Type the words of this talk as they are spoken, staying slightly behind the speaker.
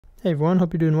Hey everyone,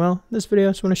 hope you're doing well. In this video,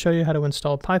 I just want to show you how to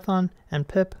install Python and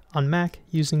PIP on Mac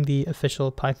using the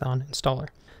official Python installer.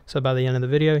 So by the end of the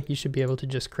video, you should be able to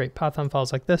just create Python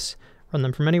files like this, run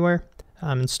them from anywhere,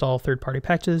 install third-party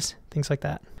packages, things like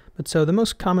that. But so the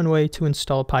most common way to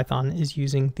install Python is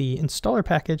using the installer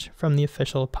package from the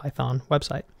official Python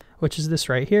website, which is this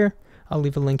right here. I'll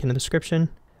leave a link in the description.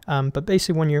 But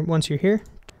basically, once you're here,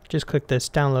 just click this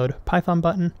download Python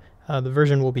button. The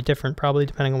version will be different probably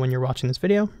depending on when you're watching this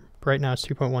video. Right now it's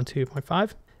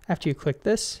 2.12.5. After you click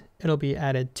this, it'll be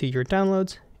added to your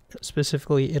downloads.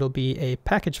 Specifically, it'll be a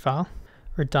package file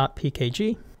or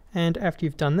 .pkg. And after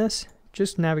you've done this,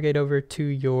 just navigate over to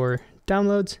your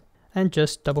downloads and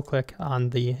just double click on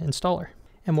the installer.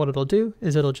 And what it'll do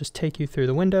is it'll just take you through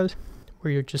the windows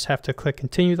where you just have to click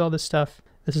continue with all this stuff.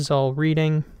 This is all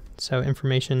reading, so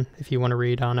information if you want to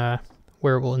read on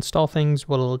where it will install things,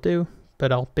 what it'll do.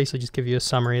 But I'll basically just give you a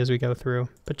summary as we go through.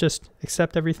 But just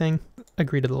accept everything,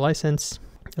 agree to the license.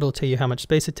 It'll tell you how much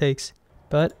space it takes.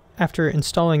 But after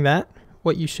installing that,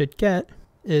 what you should get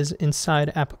is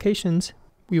inside applications,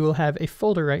 we will have a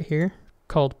folder right here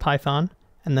called Python,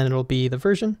 and then it'll be the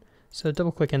version. So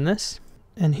double click in this,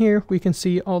 and here we can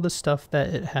see all the stuff that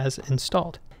it has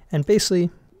installed. And basically,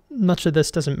 much of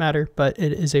this doesn't matter, but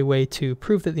it is a way to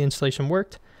prove that the installation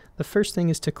worked. The first thing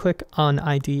is to click on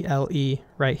IDLE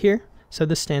right here. So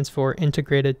this stands for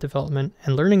Integrated Development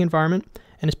and Learning Environment,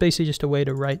 and it's basically just a way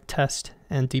to write, test,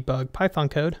 and debug Python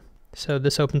code. So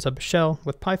this opens up a shell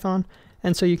with Python,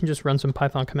 and so you can just run some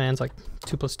Python commands like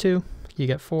 2 + 2, you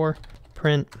get 4,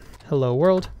 print hello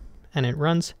world, and it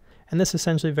runs. And this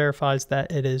essentially verifies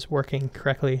that it is working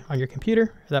correctly on your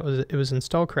computer, it was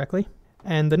installed correctly.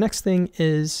 And the next thing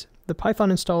is the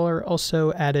Python installer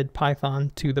also added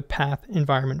Python to the path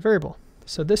environment variable.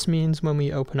 So this means when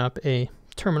we open up a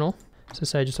terminal, so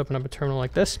say I just open up a terminal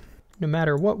like this, no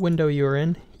matter what window you're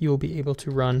in, you will be able to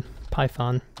run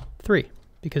Python 3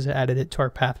 because it added it to our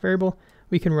path variable.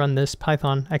 We can run this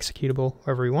Python executable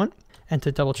wherever we want. And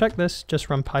to double check this, just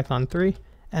run Python 3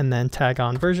 and then tag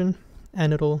on version,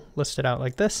 and it'll list it out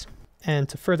like this. And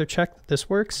to further check that this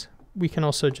works, we can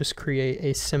also just create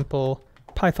a simple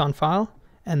Python file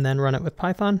and then run it with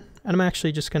Python. And I'm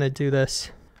actually just going to do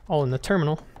this all in the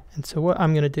terminal. And so what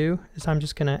I'm going to do is I'm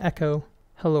just going to echo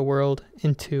hello world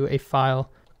into a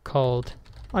file called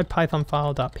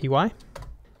mypythonfile.py.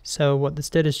 So what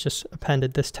this did is just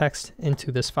appended this text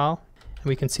into this file. And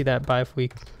we can see that by if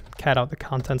we cat out the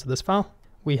contents of this file,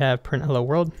 we have print hello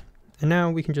world. And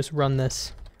now we can just run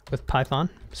this with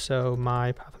Python. So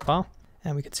my Python file,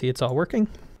 and we can see it's all working.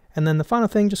 And then the final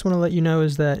thing, just want to let you know,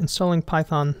 is that installing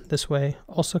Python this way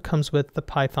also comes with the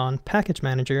Python package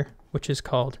manager, which is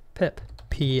called PIP,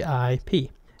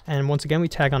 P-I-P. And once again, we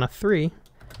tag on a 3,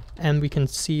 and we can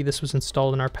see this was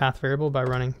installed in our path variable by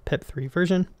running pip3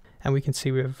 version, and we can see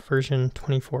we have version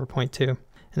 24.2.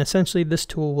 And essentially, this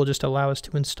tool will just allow us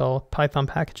to install Python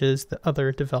packages that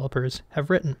other developers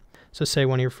have written. So say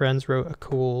one of your friends wrote a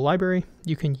cool library,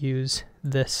 you can use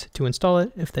this to install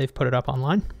it if they've put it up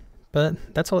online.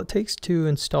 But that's all it takes to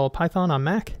install Python on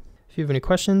Mac. If you have any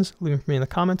questions, leave them for me in the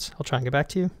comments. I'll try and get back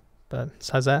to you. But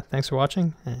besides that, thanks for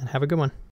watching and have a good one.